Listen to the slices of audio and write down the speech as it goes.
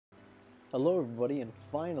Hello everybody, and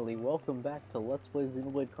finally, welcome back to Let's Play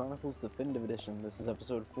Xenoblade Chronicles Definitive Edition. This is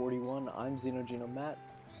episode 41, I'm XenoGeno Matt,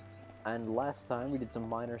 and last time we did some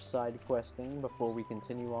minor side questing before we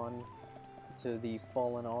continue on to the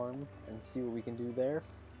Fallen Arm and see what we can do there.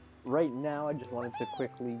 Right now, I just wanted to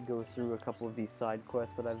quickly go through a couple of these side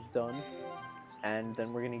quests that I've done, and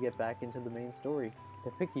then we're going to get back into the main story.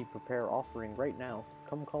 Kapiki, prepare offering right now.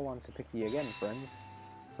 Come call on Kapiki again, friends.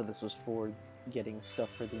 So this was for getting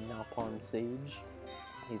stuff for the Nalpon Sage.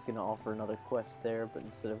 He's gonna offer another quest there, but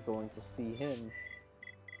instead of going to see him,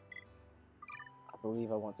 I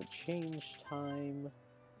believe I want to change time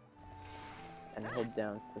and head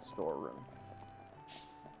down to the storeroom.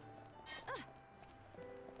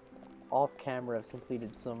 Off camera, I've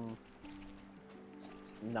completed some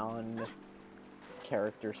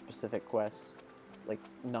non-character specific quests, like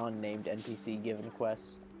non-named NPC given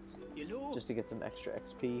quests, just to get some extra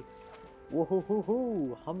XP.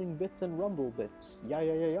 Woohoo-hoo-hoo! Humming bits and rumble bits.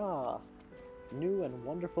 Ya-ya-ya-ya! New and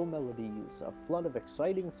wonderful melodies. A flood of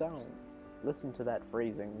exciting sounds. Listen to that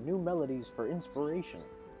phrasing. New melodies for inspiration.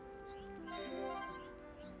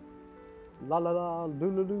 La la la,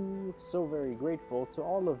 lulu. So very grateful to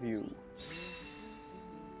all of you.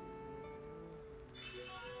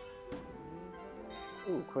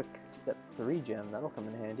 Ooh, quick step 3 gem. That'll come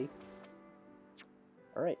in handy.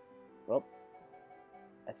 Alright. Well.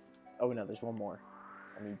 Oh no, there's one more.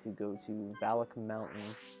 I need to go to Valak Mountain.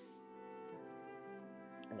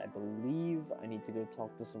 And I believe I need to go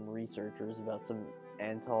talk to some researchers about some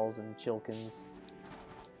Antals and Chilkins.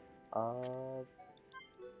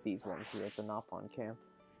 These ones here at the Nalpon camp.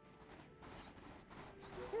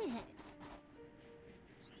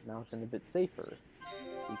 Now it's been a bit safer.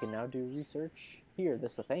 We can now do research. Here,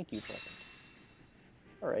 this is a thank you present.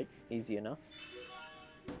 Alright, easy enough.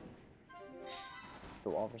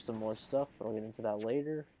 Go offer some more stuff, but I'll get into that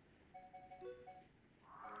later.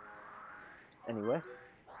 Anyway,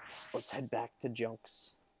 let's head back to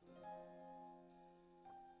Junks.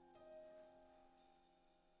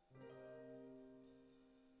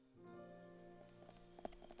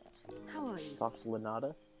 How are you? Talk to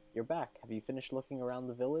Lenata. You're back. Have you finished looking around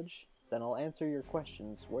the village? Then I'll answer your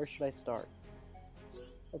questions. Where should I start?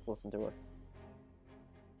 Let's listen to her.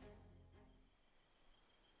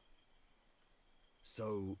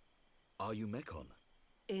 So, are you Mekon?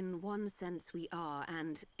 In one sense we are,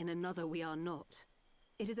 and in another we are not.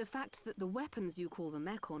 It is a fact that the weapons you call the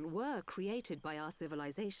Mekon were created by our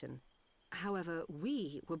civilization. However,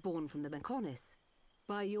 we were born from the Mekonis.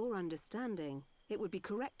 By your understanding, it would be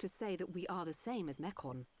correct to say that we are the same as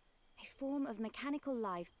Mekon. A form of mechanical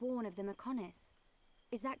life born of the Mekonis.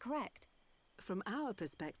 Is that correct? From our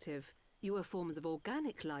perspective, you are forms of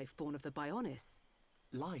organic life born of the Bionis.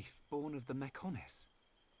 Life born of the Mekonis.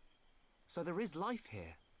 So there is life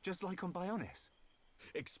here, just like on Bionis.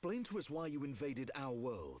 Explain to us why you invaded our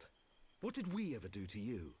world. What did we ever do to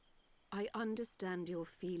you? I understand your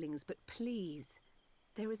feelings, but please,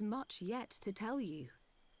 there is much yet to tell you.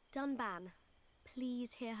 Dunban,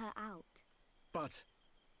 please hear her out. But...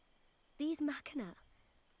 These Machina,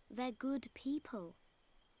 they're good people.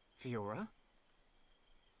 Fiora?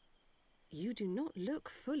 You do not look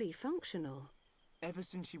fully functional. Ever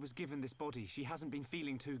since she was given this body, she hasn't been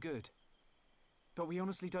feeling too good. But we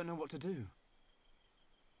honestly don't know what to do.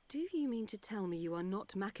 Do you mean to tell me you are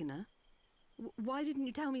not Machina? Why didn't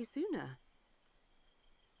you tell me sooner?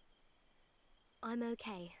 I'm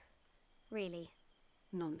okay. Really.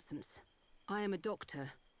 Nonsense. I am a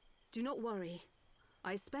doctor. Do not worry.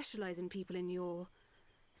 I specialize in people in your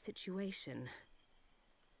situation.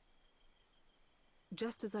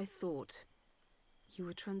 Just as I thought. You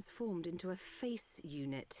were transformed into a face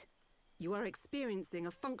unit. You are experiencing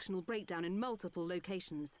a functional breakdown in multiple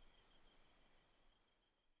locations.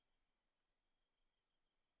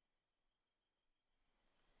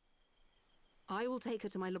 I will take her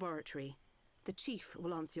to my laboratory. The Chief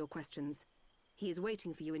will answer your questions. He is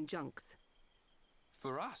waiting for you in Junks.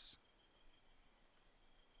 For us?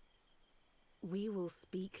 We will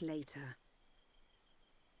speak later.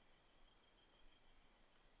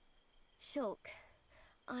 Shulk,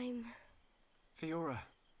 I'm... Fiora.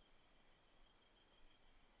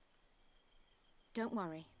 Don't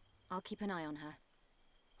worry. I'll keep an eye on her.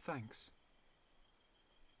 Thanks.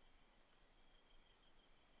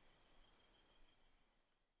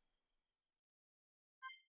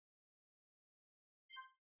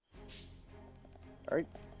 Alright,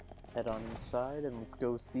 head on inside and let's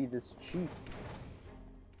go see this chief.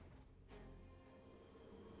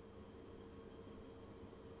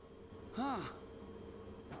 Huh.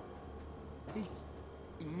 He's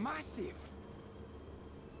massive.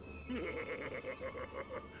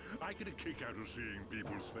 I I get a kick out of seeing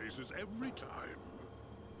people's faces every time.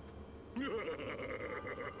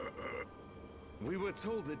 We were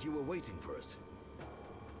told that you were waiting for us.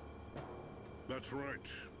 That's right.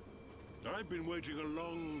 I've been waiting a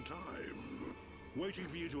long time. Waiting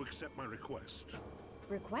for you to accept my request.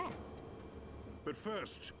 Request? But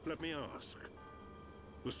first, let me ask.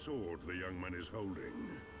 The sword the young man is holding.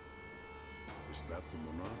 Is that the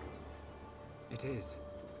Monado? It is.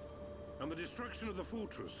 And the destruction of the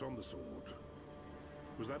fortress on the sword.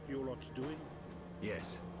 Was that your lot's doing?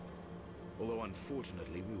 Yes. Although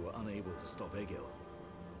unfortunately we were unable to stop Egil.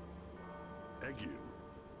 Egil?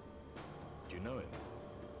 Do you know him?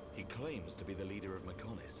 He claims to be the leader of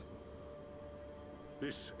Mechonis.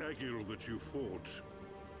 This Egil that you fought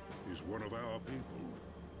is one of our people.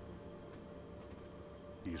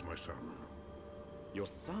 He's my son. Your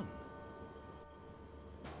son?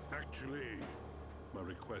 Actually, my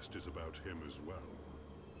request is about him as well.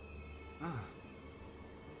 Ah.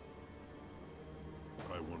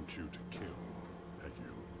 I want you to kill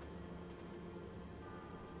Egil.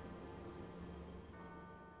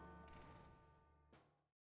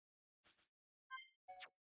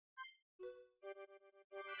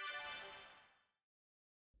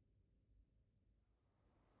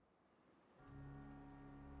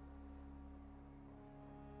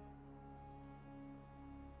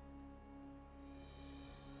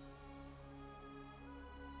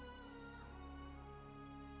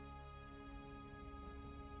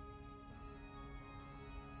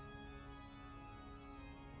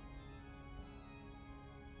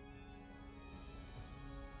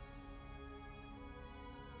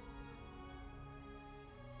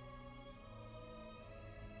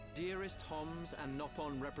 Dearest Homs and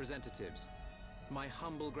Nopon representatives, my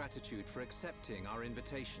humble gratitude for accepting our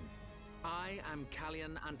invitation. I am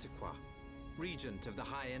Kallian Antiqua, Regent of the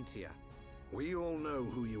High Entia. We all know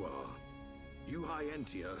who you are. You High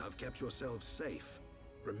Entia have kept yourselves safe,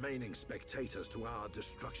 remaining spectators to our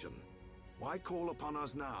destruction. Why call upon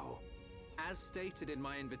us now? As stated in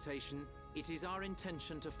my invitation, it is our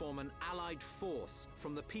intention to form an allied force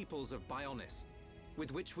from the peoples of Bionis,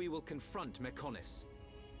 with which we will confront Mechonis.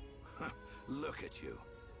 Look at you.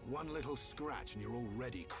 One little scratch and you're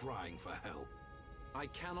already crying for help. I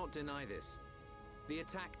cannot deny this. The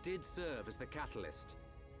attack did serve as the catalyst,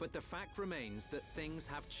 but the fact remains that things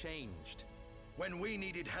have changed. When we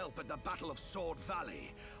needed help at the Battle of Sword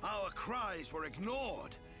Valley, our cries were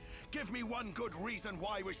ignored. Give me one good reason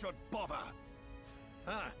why we should bother.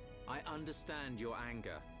 Huh? I understand your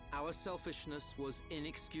anger. Our selfishness was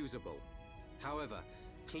inexcusable. However,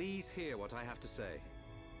 please hear what I have to say.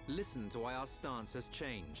 Listen to why our stance has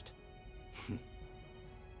changed.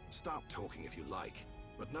 Stop talking if you like,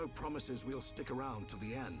 but no promises we'll stick around to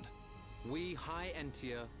the end. We High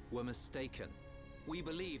Entia were mistaken. We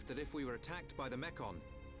believed that if we were attacked by the Mechon,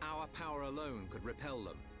 our power alone could repel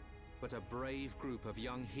them. But a brave group of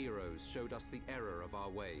young heroes showed us the error of our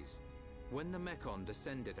ways. When the Mechon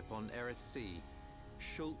descended upon Aerith Sea,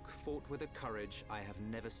 Shulk fought with a courage I have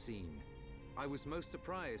never seen. I was most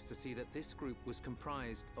surprised to see that this group was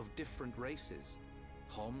comprised of different races.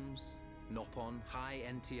 Homs, Nopon, High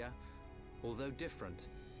Entia. Although different,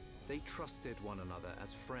 they trusted one another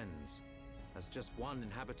as friends. As just one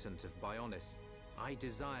inhabitant of Bionis, I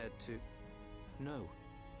desired to... No,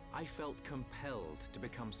 I felt compelled to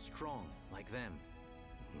become strong like them.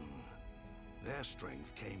 Their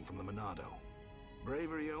strength came from the Monado.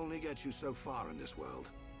 Bravery only gets you so far in this world.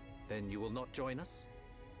 Then you will not join us?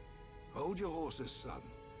 Hold your horses, son.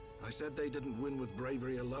 I said they didn't win with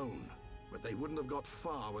bravery alone, but they wouldn't have got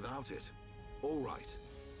far without it. All right.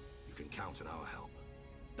 You can count on our help.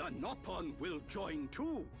 The Nopon will join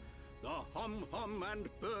too. The Hum-Hum and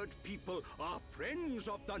Bird people are friends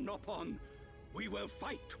of the Nopon. We will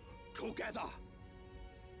fight together.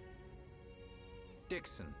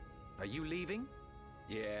 Dixon, are you leaving?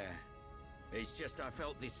 Yeah. It's just I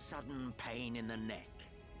felt this sudden pain in the neck.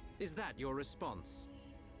 Is that your response?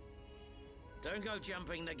 Don't go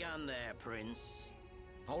jumping the gun there, Prince.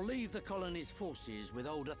 I'll leave the colony's forces with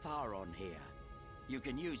old Atharon here. You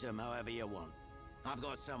can use them however you want. I've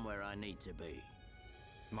got somewhere I need to be.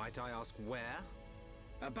 Might I ask where?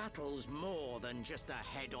 A battle's more than just a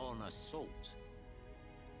head-on assault.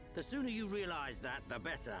 The sooner you realize that, the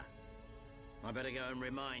better. I better go and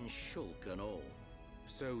remind Shulk and all.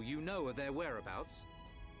 So you know of their whereabouts?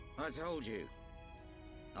 I told you.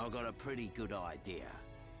 I've got a pretty good idea.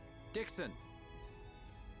 Dixon!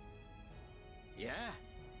 Yeah?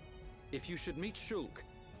 If you should meet Shulk...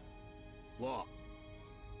 What?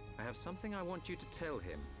 I have something I want you to tell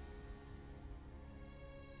him.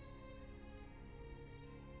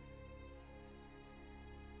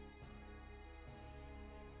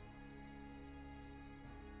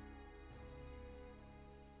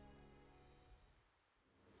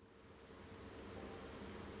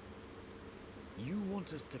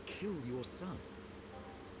 want us to kill your son?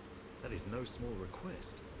 That is no small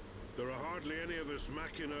request. There are hardly any of us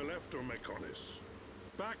Machina left on Mechonis.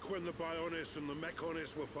 Back when the Bionis and the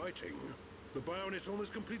Mechonis were fighting, the Bionis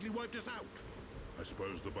almost completely wiped us out. I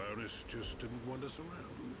suppose the Bionis just didn't want us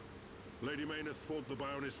around. Lady Mayneth fought the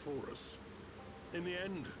Bionis for us. In the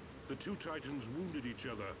end, the two Titans wounded each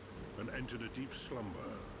other and entered a deep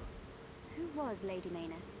slumber. Who was Lady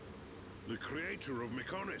Mayneth? The creator of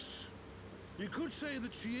Mechonis. You could say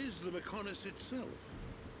that she is the Mechonis itself.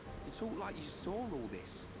 You talk like you saw all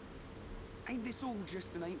this. Ain't this all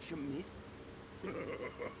just an ancient myth?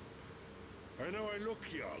 I know I look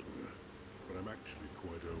young, but I'm actually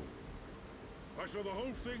quite old. I saw the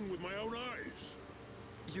whole thing with my own eyes.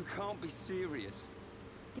 You can't be serious.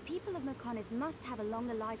 The people of Mechonis must have a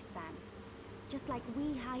longer lifespan. Just like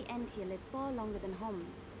we High Entia live far longer than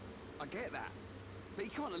Homs. I get that. But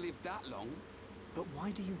he can't have lived that long. But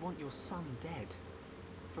why do you want your son dead?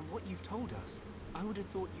 From what you've told us, I would have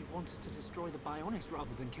thought you'd want us to destroy the Bionis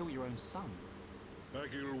rather than kill your own son.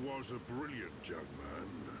 Egil was a brilliant young man.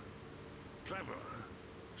 Clever,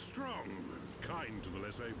 strong, and kind to the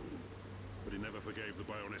less able. But he never forgave the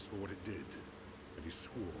Bionis for what it did. And he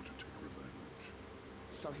swore to take revenge.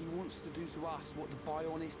 So he wants to do to us what the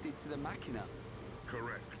Bionis did to the Machina?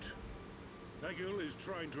 Correct. Egil is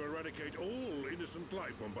trying to eradicate all innocent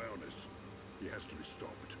life on Bionis. He has to be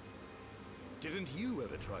stopped. Didn't you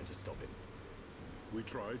ever try to stop him? We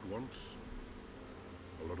tried once.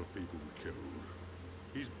 A lot of people were killed.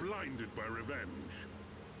 He's blinded by revenge.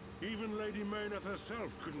 Even Lady Mayneth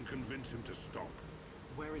herself couldn't convince him to stop.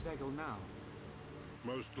 Where is Egil now?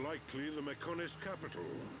 Most likely the Mechonis capital.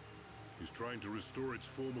 He's trying to restore its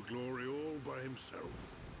former glory all by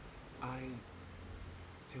himself. I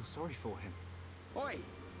feel sorry for him. Oi!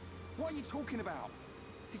 What are you talking about?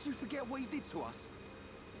 Did you forget what he did to us?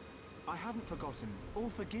 I haven't forgotten, or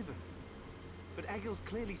forgiven. But Egil's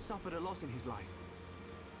clearly suffered a lot in his life.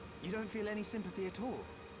 You don't feel any sympathy at all?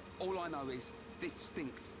 All I know is, this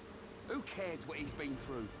stinks. Who cares what he's been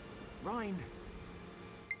through? Rhine!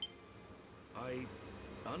 I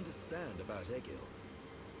understand about Egil.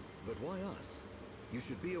 But why us? You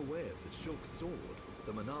should be aware that Shulk's sword,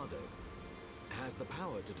 the Monado, has the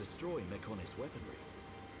power to destroy Mechonis weaponry.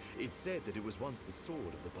 It's said that it was once the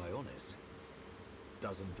sword of the Bionis.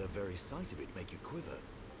 Doesn't the very sight of it make you quiver?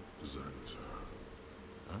 Xanta.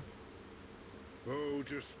 Huh? Oh,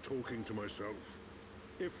 just talking to myself.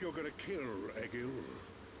 If you're gonna kill Egil,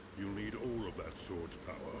 you'll need all of that sword's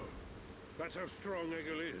power. That's how strong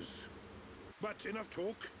Egil is. But enough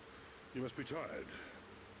talk. You must be tired.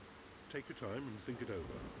 Take your time and think it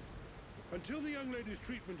over. Until the young lady's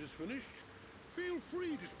treatment is finished, feel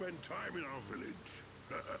free to spend time in our village.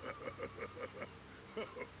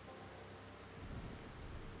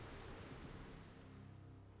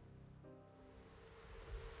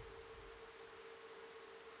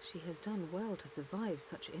 She has done well to survive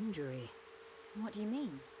such injury. What do you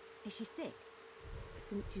mean? Is she sick?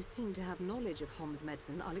 Since you seem to have knowledge of Hom's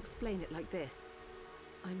medicine, I'll explain it like this.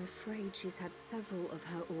 I'm afraid she's had several of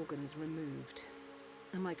her organs removed.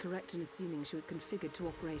 Am I correct in assuming she was configured to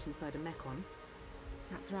operate inside a Mechon?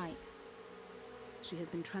 That's right. She has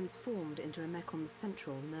been transformed into a Mekon's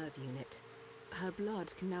central nerve unit. Her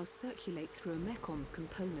blood can now circulate through a Mekon's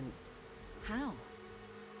components. How?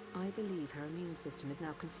 I believe her immune system is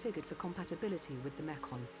now configured for compatibility with the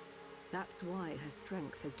Mechon. That's why her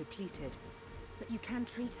strength has depleted. But you can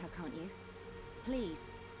treat her, can't you? Please.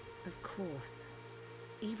 Of course.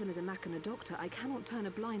 Even as a Machina doctor, I cannot turn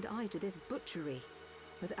a blind eye to this butchery.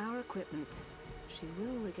 With our equipment, she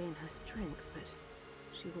will regain her strength, but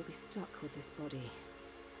she will be stuck with this body.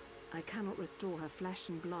 I cannot restore her flesh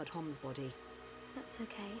and blood Hom's body. That's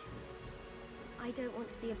okay. I don't want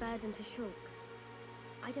to be a burden to Shulk.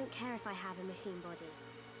 I don't care if I have a machine body.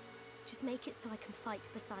 Just make it so I can fight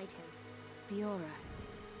beside him. Fiora,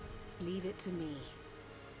 leave it to me.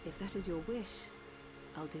 If that is your wish,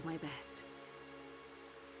 I'll do my best.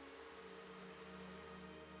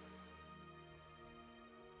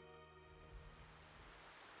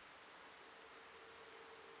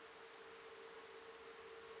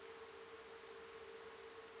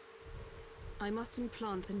 I must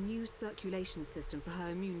implant a new circulation system for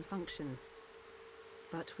her immune functions.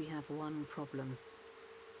 But we have one problem.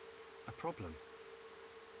 A problem?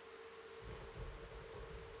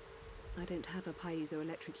 I don't have a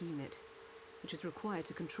piezoelectric unit, which is required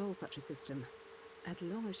to control such a system. As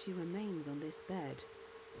long as she remains on this bed,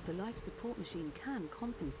 the life support machine can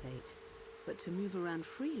compensate. But to move around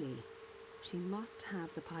freely, she must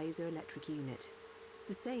have the piezoelectric unit.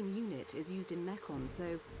 The same unit is used in Mechon,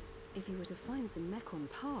 so if you were to find some Mechon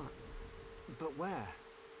parts... But where?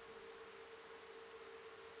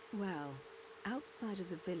 Well, outside of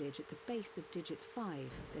the village at the base of Digit 5,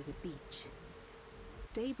 there's a beach.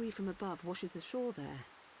 Debris from above washes ashore there.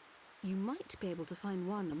 You might be able to find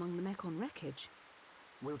one among the Mekon wreckage.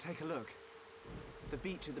 We'll take a look. The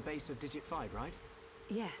beach at the base of Digit 5, right?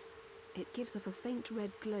 Yes. It gives off a faint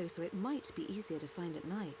red glow, so it might be easier to find at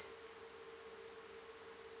night.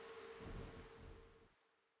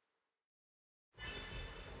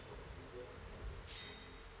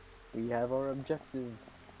 We have our objective.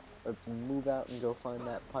 Let's move out and go find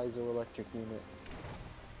that piezoelectric unit.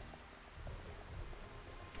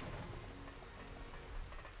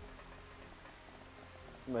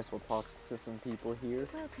 Might as well talk to some people here.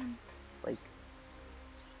 Welcome. Like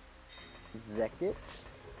Zekit?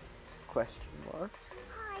 Question mark.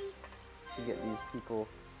 Hi. Just to get these people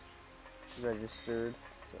registered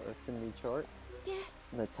to our affinity chart. Yes.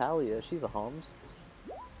 Natalia, she's a Homs.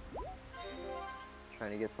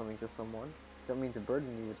 Trying to get something to someone. Don't mean to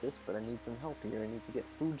burden you with this, but I need some help here. I need to get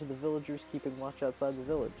food to the villagers keeping watch outside the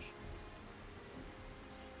village.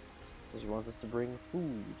 So she wants us to bring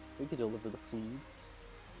food. We could deliver the food.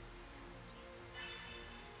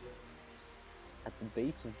 At the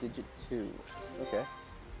base of Digit 2. Okay.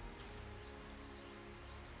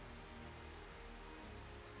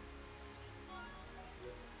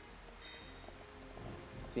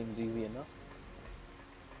 Seems easy enough.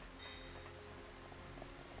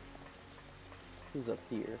 Who's up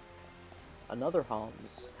here? Another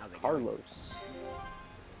Homs. Carlos.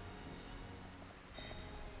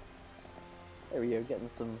 There we go, getting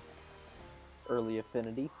some early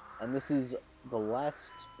affinity. And this is the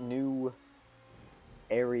last new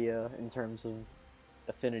area in terms of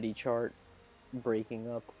affinity chart breaking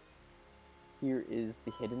up. Here is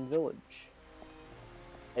the hidden village.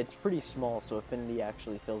 It's pretty small, so affinity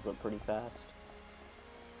actually fills up pretty fast.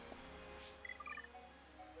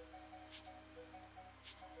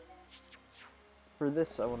 For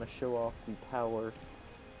this, I want to show off the power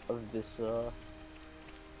of this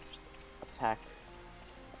attack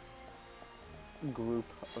group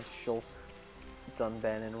of Shulk,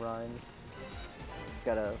 Dunban, and Rhine.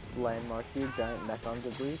 Got a landmark here, giant Mekon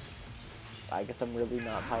debris. I guess I'm really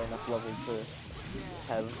not high enough level to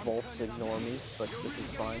have Volps ignore me, but this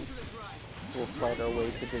is fine. We'll fight our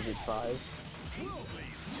way to Digit 5.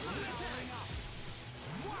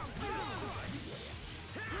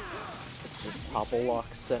 It's just topple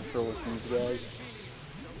lock central with these guys.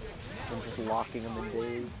 I'm just locking them in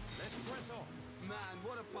days. Man,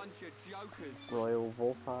 what a bunch of jokers. Royal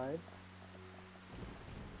Volphide.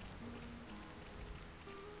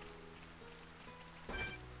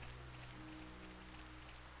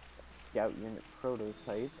 Scout unit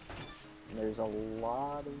prototype. And there's a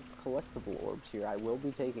lot of collectible orbs here. I will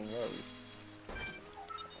be taking those.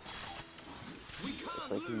 Looks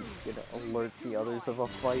like he's gonna alert the others of a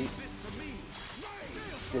fight.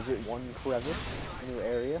 Digit 1 crevice, new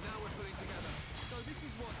area.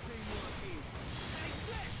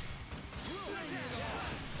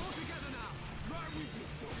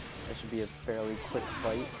 That should be a fairly quick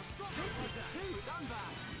fight.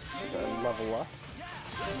 So level up.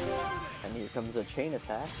 And here comes a chain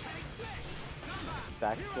attack.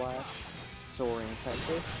 Backslash. Soaring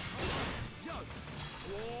Tempest.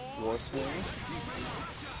 War Swing.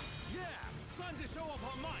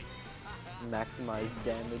 Maximize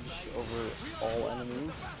damage over all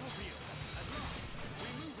enemies.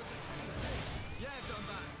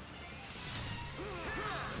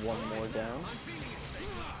 One more down.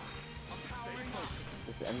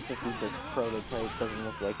 This M56 prototype doesn't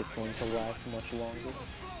look like it's going to last much longer.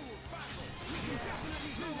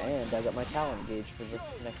 And I got my talent gauge for the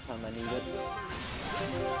next time I need it.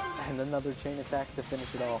 And another chain attack to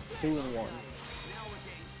finish it off. 2 in 1. Now we're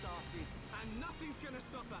getting started, and nothing's gonna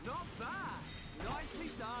stop us. Not bad. Nicely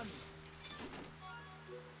done.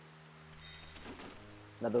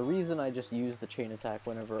 Now the reason I just use the chain attack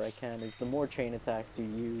whenever I can is the more chain attacks you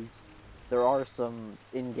use, there are some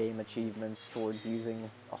in-game achievements towards using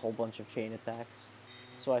a whole bunch of chain attacks.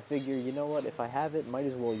 So I figure, you know what, if I have it, might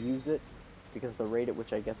as well use it, because the rate at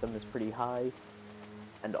which I get them is pretty high.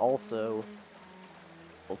 And also,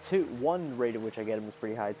 well, 1, rate at which I get them is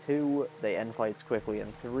pretty high, 2, they end fights quickly,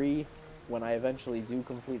 and 3, when I eventually do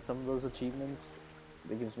complete some of those achievements,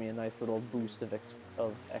 it gives me a nice little boost of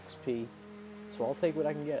XP. So I'll take what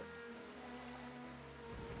I can get.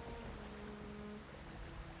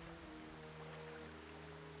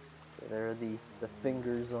 So there are the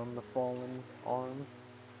fingers on the fallen arm,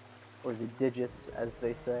 or the digits as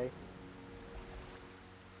they say.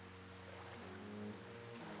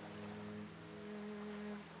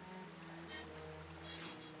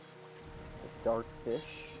 The dark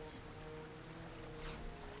fish.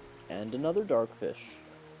 And another darkfish.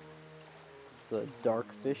 It's a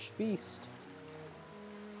darkfish feast.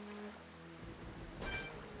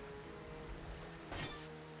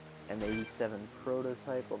 M87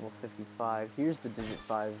 prototype, level 55. Here's the Digit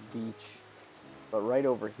 5 beach. But right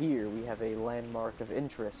over here, we have a landmark of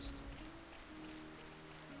interest.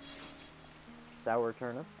 Sour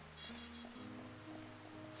turnip.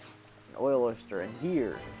 An oil oyster. And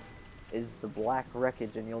here is the black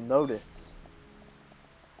wreckage, and you'll notice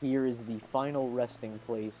here is the final resting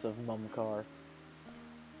place of Mumkar.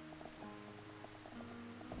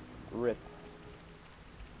 Rip.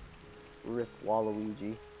 Rip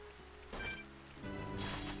Waluigi.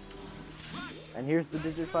 And here's the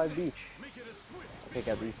Digit 5 beach. I'll take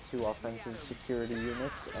out these two offensive security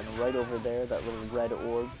units, and right over there, that little red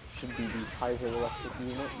orb should be the piezoelectric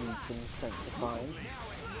unit you've been sent to find.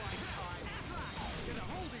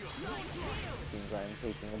 Seems I'm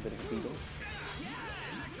taking a bit of a beating.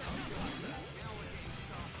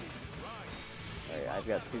 Alright, I've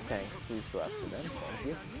got two tanks. Please go after them. Thank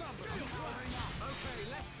you.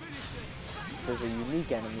 There's a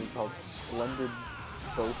unique enemy called Splendid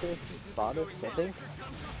Bodice, I think.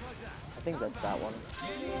 I think that's that one.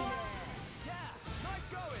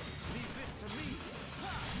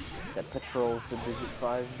 That patrols the Digit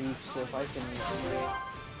 5 beach, so if I can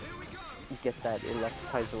get that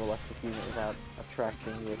piezoelectric unit without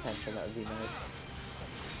attracting the attention, that would be nice.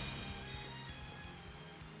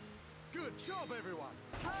 Good job, everyone!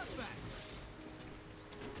 Perfect!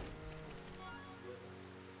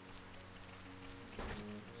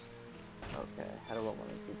 Okay, how do I want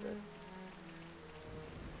to do this?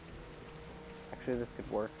 Actually, this could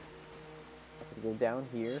work. I could go down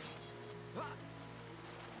here.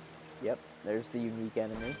 Yep, there's the unique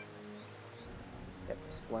enemy. Yep,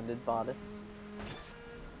 Splendid Bodice.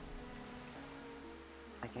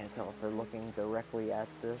 I can't tell if they're looking directly at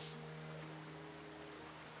this.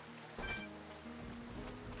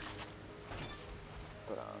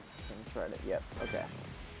 But I can try to, yep, okay.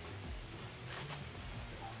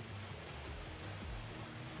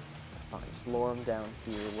 That's fine, just lure them down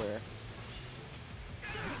here where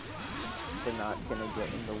they're not gonna get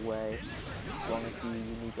in the way, as long as the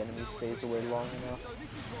unique enemy stays away long enough.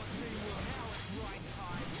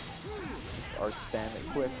 Just arc spam it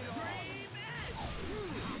quick.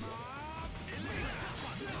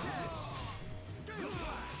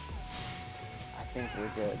 I think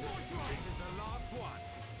we're good.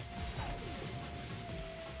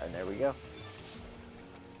 And there we go.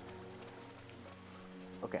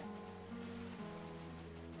 Okay.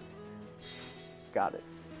 Got it.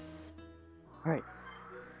 Alright,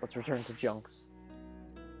 let's return to Junks.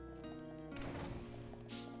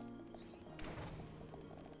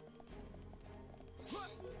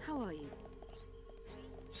 How are you?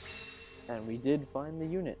 And we did find the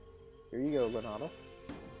unit. Here you go, Renata.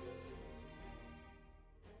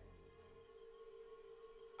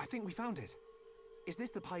 I think we found it. Is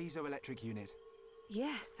this the piezoelectric unit?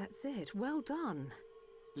 Yes, that's it. Well done.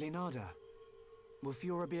 Leonarda, will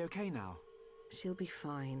Fiora be okay now? She'll be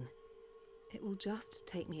fine. It will just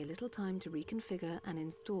take me a little time to reconfigure and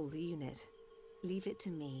install the unit. Leave it to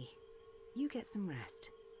me. You get some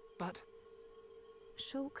rest. But...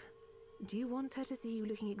 Shulk, do you want her to see you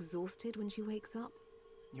looking exhausted when she wakes up?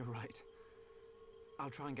 You're right. I'll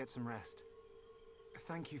try and get some rest.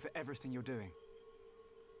 Thank you for everything you're doing.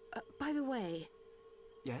 By the way...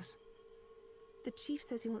 Yes? The Chief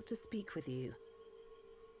says he wants to speak with you.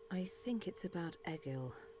 I think it's about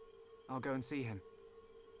Egil. I'll go and see him.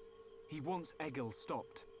 He wants Egil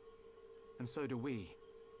stopped. And so do we.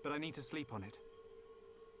 But I need to sleep on it.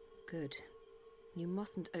 Good. You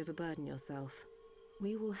mustn't overburden yourself.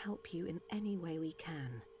 We will help you in any way we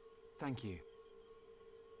can. Thank you.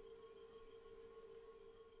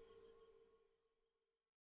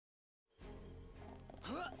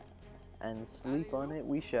 And sleep on it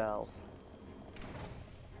we shall.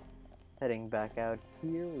 Heading back out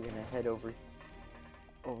here, we're gonna head over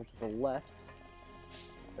to the left,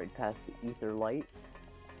 right past the ether light,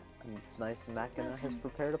 and this nice Machina has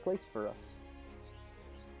prepared a place for us.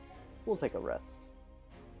 We'll take a rest.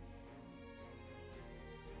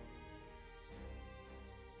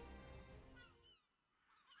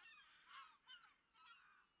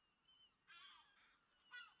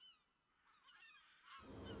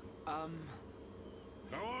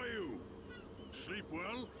 How are you? Sleep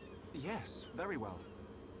well? Yes, very well.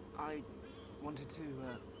 I wanted to,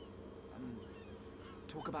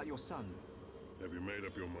 talk about your son. Have you made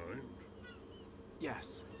up your mind?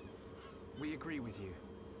 Yes. We agree with you.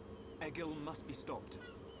 Egil must be stopped.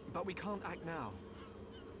 But we can't act now.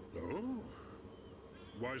 Oh?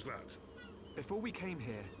 Why's that? Before we came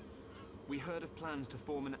here, We heard of plans to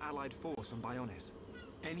form an allied force on Bionis.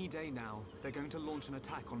 Any day now, they're going to launch an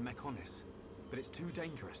attack on Mechonis. But it's too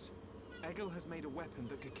dangerous. Egil has made a weapon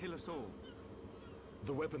that could kill us all.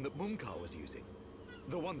 The weapon that Mumkar was using?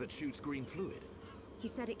 The one that shoots green fluid? He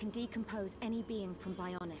said it can decompose any being from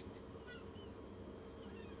Bionis.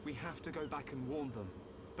 We have to go back and warn them,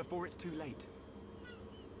 before it's too late.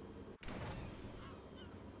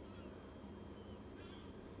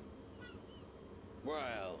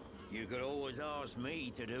 Well, you could always ask me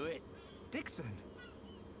to do it. Dixon!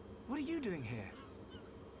 What are you doing here?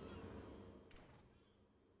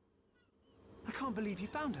 I can't believe you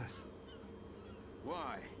found us.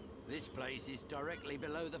 Why? This place is directly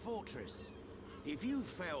below the fortress. If you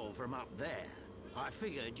fell from up there, I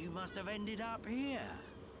figured you must have ended up here.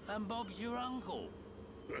 And Bob's your uncle.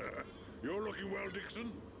 You're looking well, Dixon.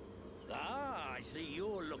 Ah, I see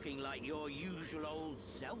you're looking like your usual old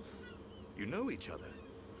self. You know each other?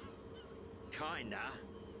 Kinda.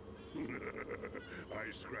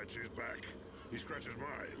 I scratch his back. He scratches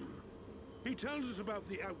mine. He tells us about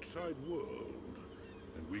the outside world,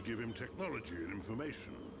 and we give him technology and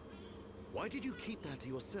information. Why did you keep that to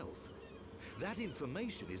yourself? That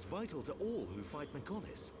information is vital to all who fight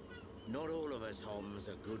Mechonis. Not all of us Homs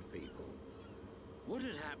are good people. What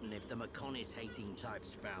would happen if the Mechonis-hating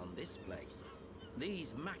types found this place?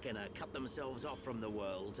 These Machina cut themselves off from the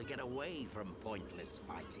world to get away from pointless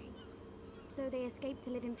fighting. So they escaped to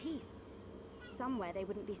live in peace. Somewhere they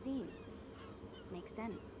wouldn't be seen. Makes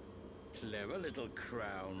sense. Clever little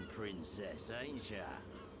crown princess, ain't ya?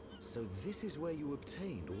 So this is where you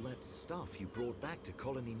obtained all that stuff you brought back to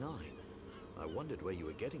Colony 9. I wondered where you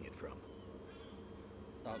were getting it from.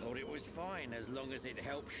 I thought it was fine as long as it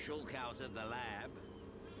helped Shulk out at the lab.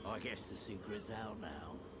 I guess the secret's out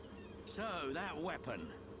now. So, that weapon.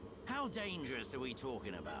 How dangerous are we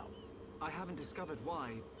talking about? I haven't discovered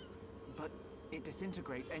why, but it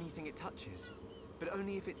disintegrates anything it touches. But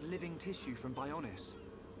only if it's living tissue from Bionis.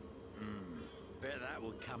 Bet that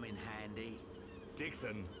would come in handy.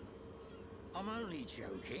 Dixon! I'm only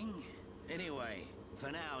joking. Anyway,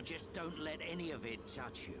 for now, just don't let any of it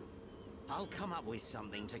touch you. I'll come up with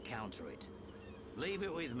something to counter it. Leave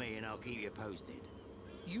it with me and I'll keep you posted.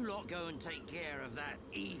 You lot go and take care of that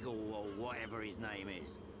Eagle or whatever his name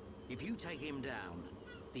is. If you take him down,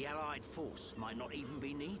 the Allied force might not even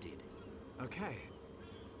be needed. Okay.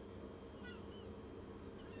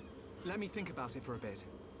 Let me think about it for a bit.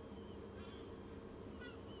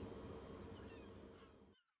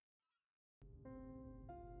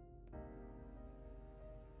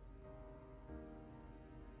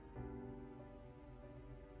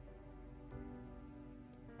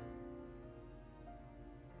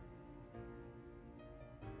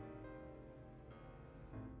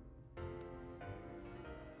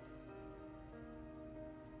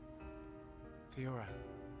 Fiora.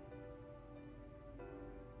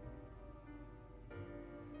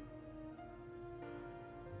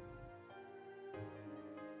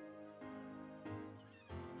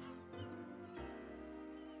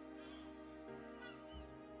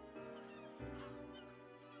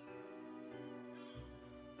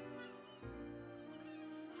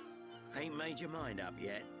 Ain't made your mind up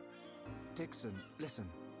yet? Dixon, listen.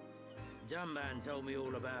 Dunban told me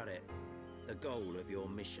all about it. The goal of your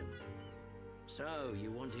mission. So,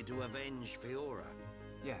 you wanted to avenge Fiora?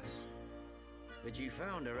 Yes. But you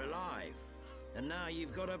found her alive. And now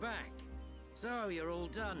you've got her back. So, you're all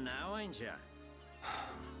done now, ain't ya?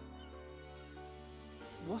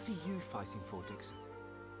 What are you fighting for, Dixon?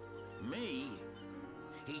 Me?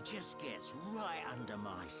 He just gets right under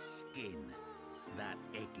my skin. That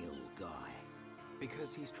Egil guy.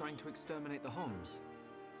 Because he's trying to exterminate the Homs?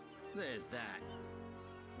 There's that.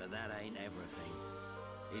 But that ain't everything.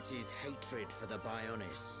 It's his hatred for the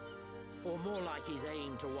Bionis. Or more like his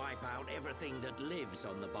aim to wipe out everything that lives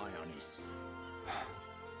on the Bionis.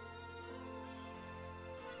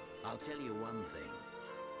 I'll tell you one thing.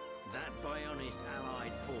 That Bionis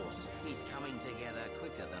allied force is coming together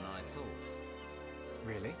quicker than I thought.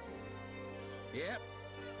 Really? Yep.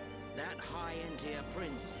 That high-end-tier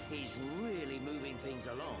prince is really moving things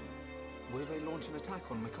along. Will they launch an attack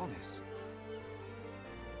on Mechonis?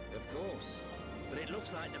 Of course. But it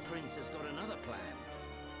looks like the prince has got another plan.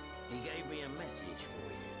 He gave me a message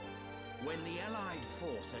for you. When the allied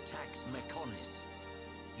force attacks Mechonis,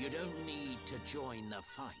 you don't need to join the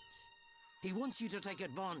fight. He wants you to take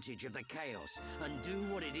advantage of the chaos and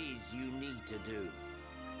do what it is you need to do.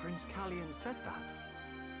 Prince Callian said that?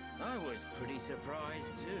 I was pretty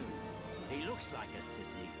surprised too. He looks like a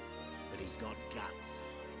sissy, but he's got guts.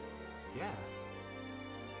 Yeah.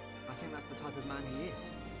 I think that's the type of man he is.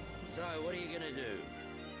 So, what are you gonna do?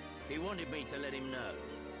 He wanted me to let him know.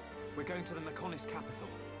 We're going to the Mechonis capital.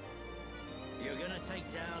 You're gonna take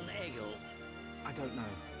down Egil? I don't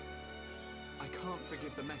know. I can't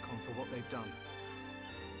forgive the Mechon for what they've done.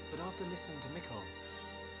 But after listening to Mikol,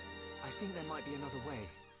 I think there might be another way.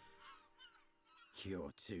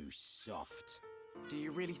 You're too soft. Do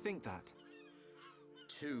you really think that?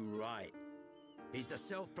 Too right. He's the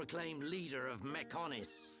self-proclaimed leader of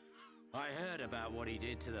Mechonis. I heard about what he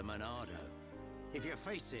did to the Monado. If you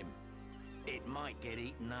face him, it might get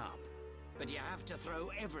eaten up. But you have to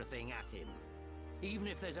throw everything at him, even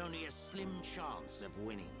if there's only a slim chance of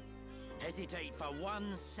winning. Hesitate for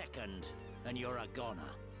 1 second, and you're a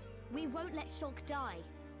goner. We won't let Shulk die.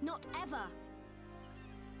 Not ever.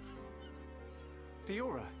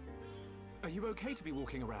 Fiora, are you okay to be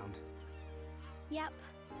walking around? Yep.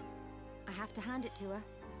 I have to hand it to her.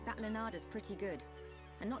 That Lenada's pretty good.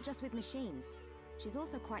 And not just with machines. She's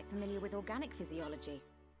also quite familiar with organic physiology.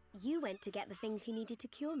 You went to get the things you needed to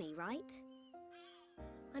cure me, right?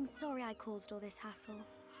 I'm sorry I caused all this hassle.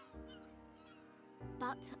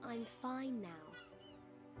 But I'm fine now.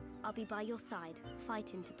 I'll be by your side,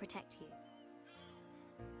 fighting to protect you.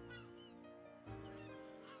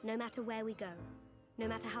 No matter where we go, no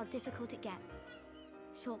matter how difficult it gets,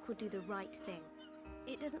 Shulk will do the right thing.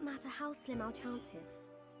 It doesn't matter how slim our chances.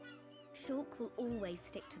 Shulk will always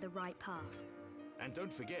stick to the right path. And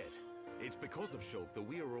don't forget, it's because of Shulk that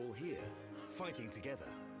we are all here, fighting together.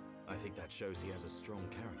 I think that shows he has a strong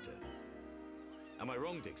character. Am I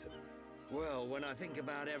wrong, Dixon? Well, when I think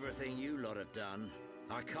about everything you lot have done,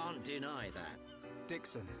 I can't deny that.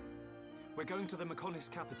 Dixon, we're going to the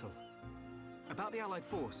Mechonis capital. About the Allied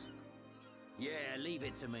force. Yeah, leave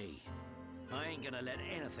it to me. I ain't gonna let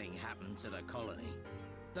anything happen to the colony.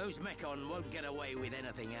 Those Mechon won't get away with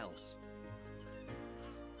anything else.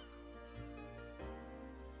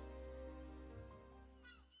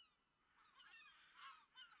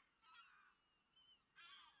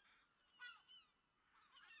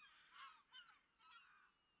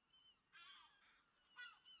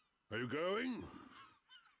 Are you going?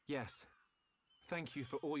 Yes. Thank you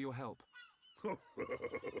for all your help.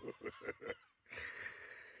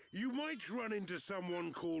 You might run into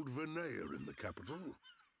someone called Vinaya in the capital.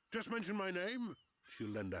 Just mention my name, she'll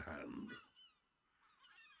lend a hand.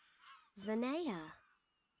 Vinaya?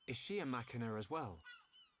 Is she a Machina as well?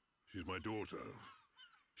 She's my daughter.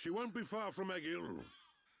 She won't be far from Egil.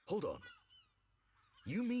 Hold on.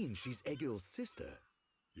 You mean she's Egil's sister?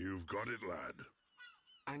 You've got it, lad.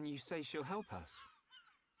 And you say she'll help us?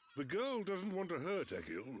 The girl doesn't want to hurt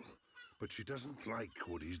Egil, but she doesn't like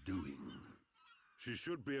what he's doing. She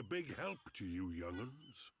should be a big help to you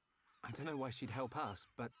young'uns. I don't know why she'd help us,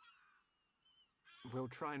 but we'll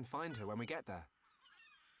try and find her when we get there.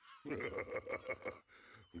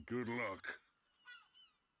 Good luck.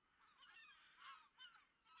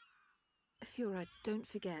 Fiora, don't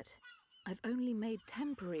forget, I've only made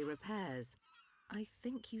temporary repairs. I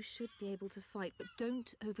think you should be able to fight, but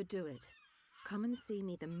don't overdo it. Come and see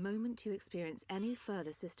me the moment you experience any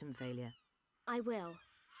further system failure. I will.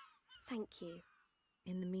 Thank you.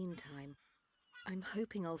 In the meantime, I'm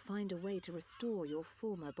hoping I'll find a way to restore your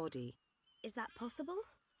former body. Is that possible?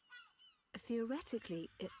 Theoretically,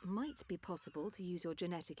 it might be possible to use your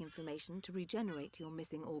genetic information to regenerate your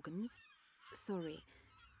missing organs. Sorry,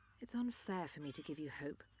 it's unfair for me to give you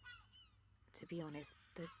hope. To be honest,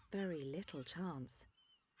 there's very little chance.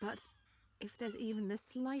 But if there's even the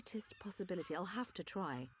slightest possibility, I'll have to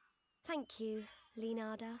try. Thank you,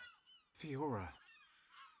 Lenada. Fiora.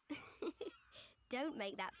 Don't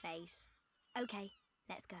make that face. Okay,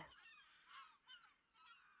 let's go.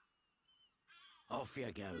 Off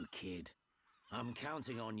you go, kid. I'm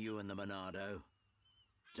counting on you and the Monado.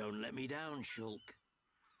 Don't let me down, Shulk.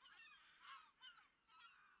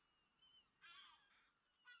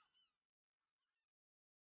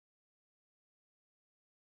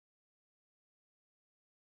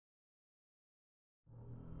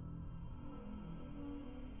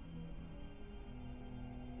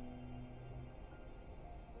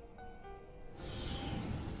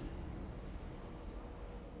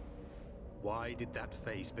 Why did that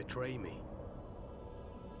face betray me?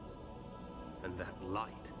 And that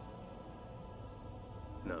light?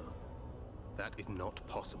 No, that is not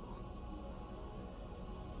possible.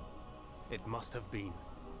 It must have been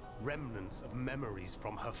remnants of memories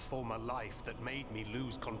from her former life that made me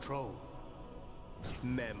lose control.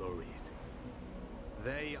 Memories.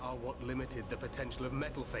 They are what limited the potential of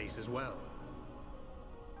Metalface as well.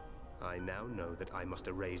 I now know that I must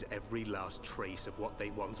erase every last trace of what they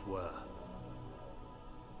once were.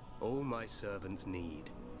 All my servants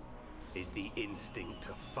need is the instinct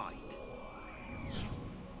to fight.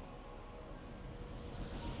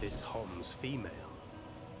 This Hom's female.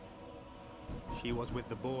 She was with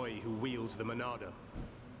the boy who wields the Monado.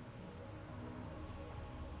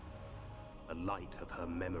 The light of her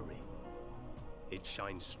memory. It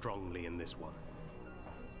shines strongly in this one.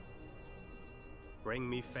 Bring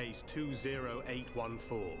me face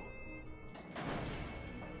 20814.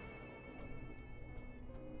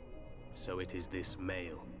 So it is this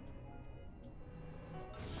male.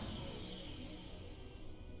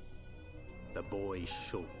 The boy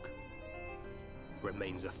Shulk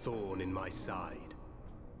remains a thorn in my side.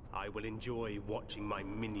 I will enjoy watching my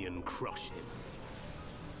minion crush him.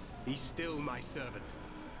 Be still, my servant.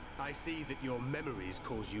 I see that your memories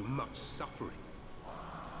cause you much suffering.